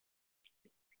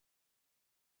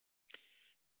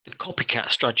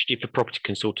copycat strategy for property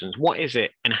consultants. What is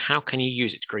it and how can you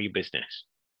use it to grow your business?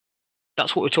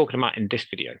 That's what we're talking about in this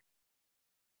video.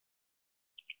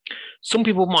 Some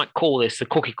people might call this the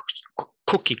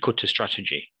cookie cutter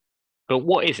strategy, but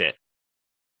what is it?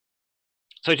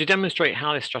 So to demonstrate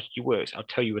how this strategy works, I'll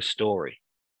tell you a story.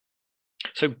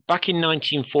 So back in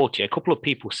 1940, a couple of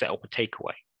people set up a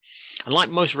takeaway. And like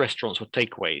most restaurants or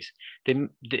takeaways,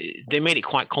 they made it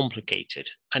quite complicated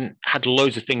and had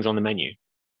loads of things on the menu.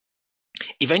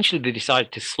 Eventually, they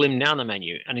decided to slim down the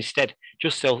menu and instead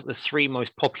just sell the three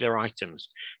most popular items.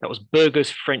 That was burgers,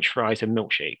 French fries, and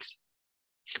milkshakes.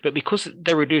 But because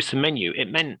they reduced the menu, it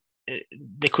meant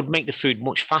they could make the food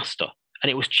much faster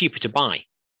and it was cheaper to buy.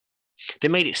 They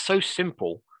made it so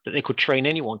simple that they could train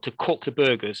anyone to cook the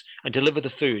burgers and deliver the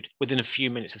food within a few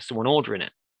minutes of someone ordering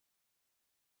it.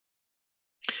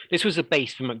 This was the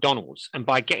base for McDonald's, and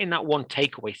by getting that one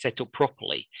takeaway set up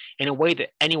properly in a way that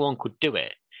anyone could do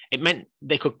it, it meant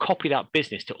they could copy that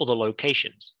business to other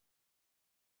locations.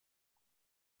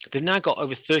 They've now got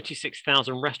over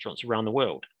 36,000 restaurants around the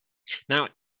world. Now,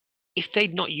 if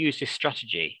they'd not used this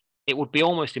strategy, it would be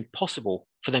almost impossible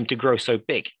for them to grow so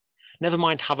big, never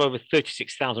mind have over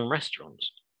 36,000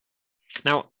 restaurants.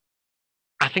 Now,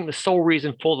 I think the sole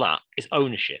reason for that is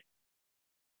ownership.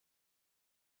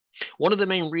 One of the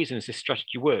main reasons this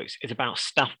strategy works is about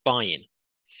staff buy-in.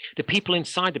 The people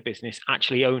inside the business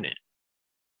actually own it.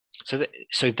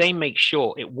 So they make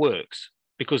sure it works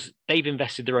because they've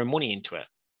invested their own money into it.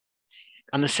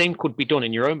 And the same could be done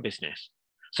in your own business.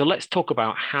 So let's talk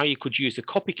about how you could use the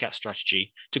copycat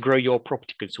strategy to grow your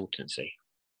property consultancy.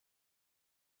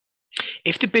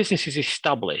 If the business is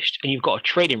established and you've got a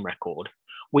trading record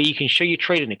where you can show your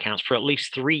trading accounts for at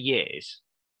least 3 years,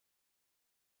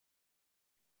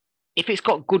 if it's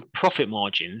got good profit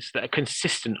margins that are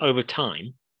consistent over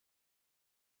time,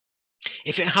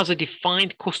 if it has a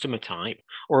defined customer type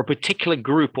or a particular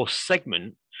group or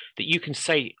segment that you can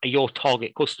say are your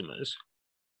target customers,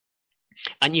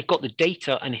 and you've got the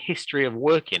data and history of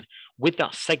working with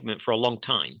that segment for a long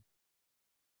time,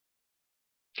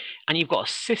 and you've got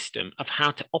a system of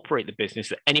how to operate the business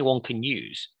that anyone can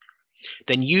use,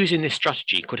 then using this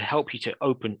strategy could help you to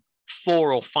open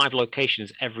 4 or 5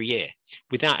 locations every year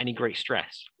without any great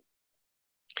stress.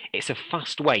 It's a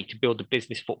fast way to build a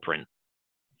business footprint.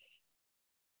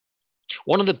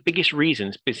 One of the biggest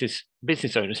reasons business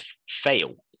owners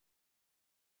fail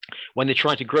when they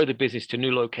try to grow the business to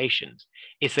new locations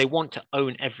is they want to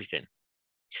own everything.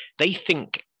 They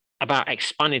think about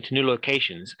expanding to new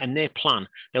locations and their plan,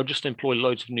 they'll just employ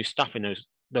loads of new staff in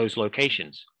those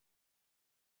locations.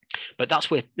 But that's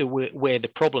where the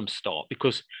problems start,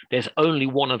 because there's only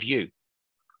one of you.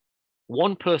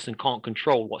 One person can't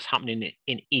control what's happening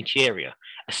in each area,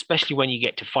 especially when you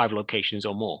get to 5 locations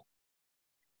or more.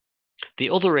 The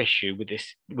other issue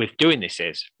with doing this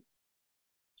is,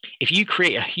 if you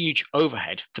create a huge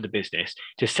overhead for the business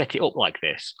to set it up like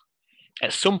this,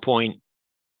 at some point,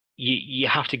 you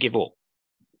have to give up.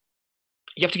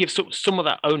 You have to give some of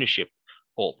that ownership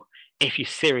up if you're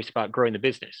serious about growing the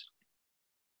business.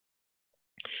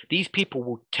 These people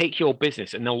will take your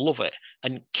business and they'll love it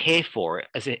and care for it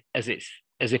as if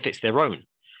it's their own.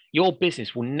 Your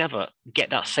business will never get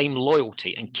that same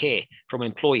loyalty and care from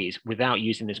employees without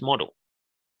using this model.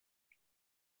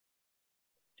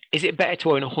 Is it better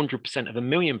to own 100% of £1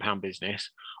 million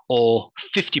business or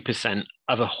 50%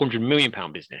 of a £100 million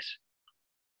business?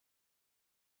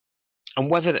 And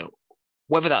whether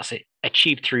that's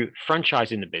achieved through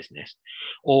franchising the business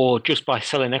or just by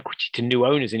selling equity to new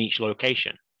owners in each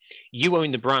location, you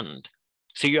own the brand,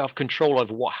 so you have control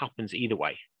over what happens either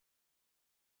way.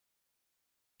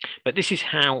 But this is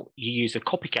how you use a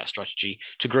copycat strategy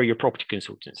to grow your property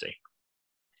consultancy.